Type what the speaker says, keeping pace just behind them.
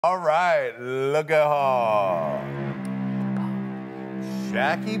All right, look at her.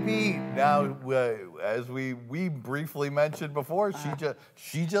 Jackie Beat. Now, as we briefly mentioned before,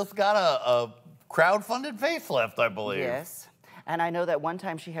 she just got a crowd-funded facelift, I believe. Yes. And I know that one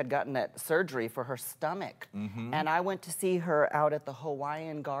time she had gotten that surgery for her stomach. And I went to see her out at the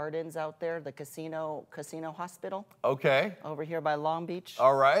Hawaiian Gardens out there, the casino hospital. Okay. Over here by Long Beach.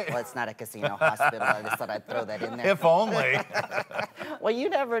 All right. Well, it's not a casino hospital. I just thought I'd throw that in there. If only. Well, you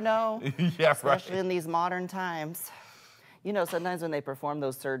never know. Yeah, especially right. in these modern times. You know, sometimes when they perform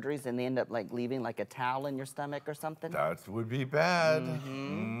those surgeries and they end up like leaving like a towel in your stomach or something. That would be bad.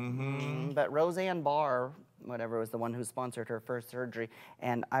 But Roseanne Barr, whatever, was the one who sponsored her first surgery.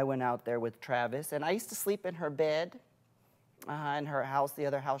 And I went out there with Travis, and I used to sleep in her bed in her house, the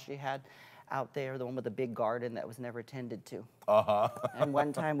other house she had out there, the one with the big garden that was never tended to. And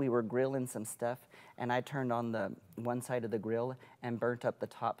one time we were grilling some stuff, and I turned on the one side of the grill and burnt up the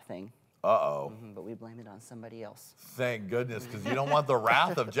top thing. But we blame it on somebody else. Thank goodness, because you don't want the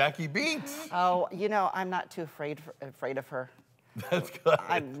wrath of Jackie Beat. Oh, you know, I'm not too afraid of her. That's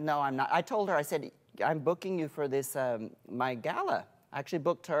good. No, I'm not. I told her, I said, I'm booking you for this, my gala. I actually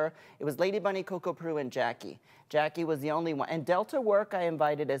booked her. It was Lady Bunny, Coco Peru, and Jackie. Jackie was the only one. And Delta Work I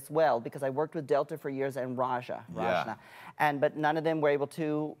invited as well, because I worked with Delta for years, and Rajna. But none of them were able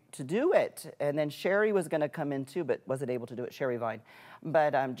to do it. And then Sherry was going to come in too, but wasn't able to do it, Sherry Vine.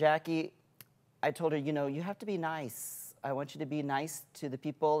 But Jackie, I told her, you know, you have to be nice. I want you to be nice to the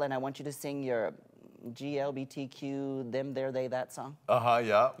people, and I want you to sing your GLBTQ, them, there, they, that song.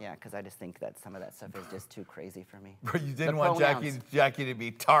 Yeah. Yeah, because I just think that some of that stuff is just too crazy for me. But you didn't want Jackie to be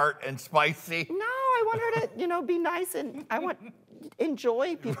tart and spicy? No, I want her to, you know, be nice, and I want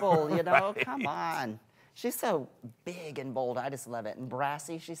enjoy people, you know. Right. Come on. She's so big and bold. I just love it. And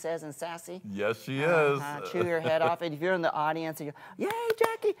brassy, she says, and sassy. Yes, she is. Chew your head off. And if you're in the audience and you're, yay,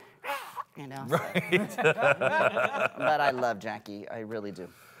 Jackie, you know. Right. So. But I love Jackie. I really do.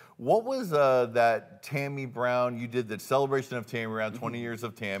 What was that Tammie Brown, you did the celebration of Tammie Brown, 20 years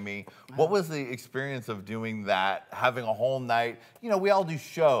of Tammie. What was the experience of doing that, having a whole night? You know, we all do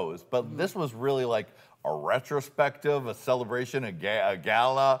shows, but this was really like a retrospective, a celebration, a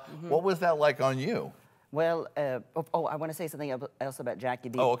gala. What was that like on you? Well, I want to say something else about Jackie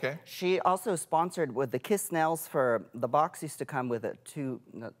B. Oh, okay. She also sponsored with the Kiss nails for, the box used to come with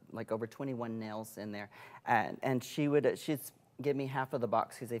like over 21 nails in there. And she'd give me half of the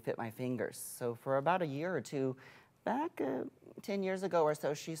box because they fit my fingers. So for about a year or two, back 10 years ago or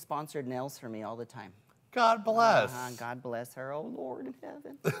so, she sponsored nails for me all the time. God bless. God bless her, oh Lord in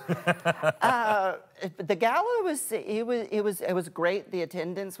heaven. The gala was great. The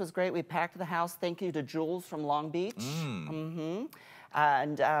attendance was great. We packed the house. Thank you to Jules from Long Beach.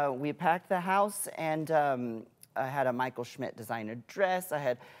 And we packed the house, and I had a Michael Schmidt design a dress. I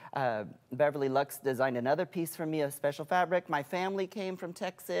had Beverly Lux design another piece for me of special fabric. My family came from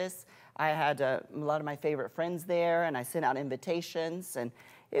Texas. I had a lot of my favorite friends there, and I sent out invitations, and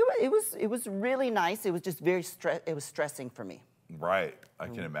it was really nice. It was just it was stressing for me. Right, I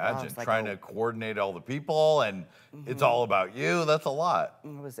can imagine. Like trying to coordinate all the people, and it's all about you. That's a lot.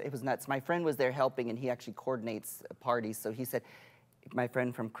 It was nuts. My friend was there helping, and he actually coordinates parties. So he said, my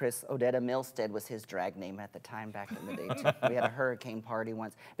friend from Chris, Odetta Milstead was his drag name at the time back in the day too. We had a hurricane party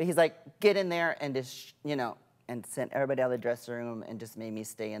once. But he's like, get in there and just, you know, and sent everybody out of the dressing room and just made me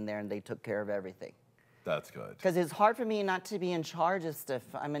stay in there, and they took care of everything. That's good. Because it's hard for me not to be in charge of stuff.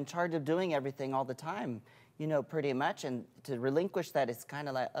 I'm in charge of doing everything all the time, you know, pretty much. And to relinquish that, it's kind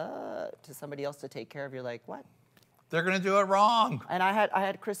of like, to somebody else to take care of, you're like, what? They're gonna do it wrong. And I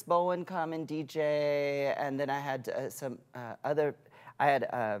had Chris Bowen come and DJ, and then I had I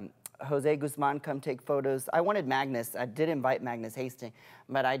had Jose Guzman come take photos. I wanted Magnus. I did invite Magnus Hastings,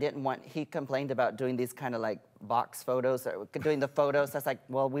 but I didn't want, he complained about doing these kind of like box photos, or doing the photos. I was like,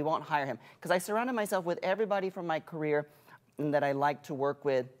 well, we won't hire him. Because I surrounded myself with everybody from my career that I liked to work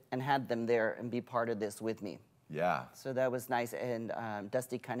with, and had them there and be part of this with me. Yeah. So that was nice. And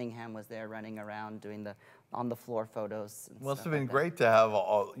Dusty Cunningham was there running around doing the on-the-floor photos. Must have been great to have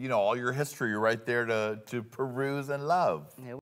all, you know, all your history right there to peruse and love.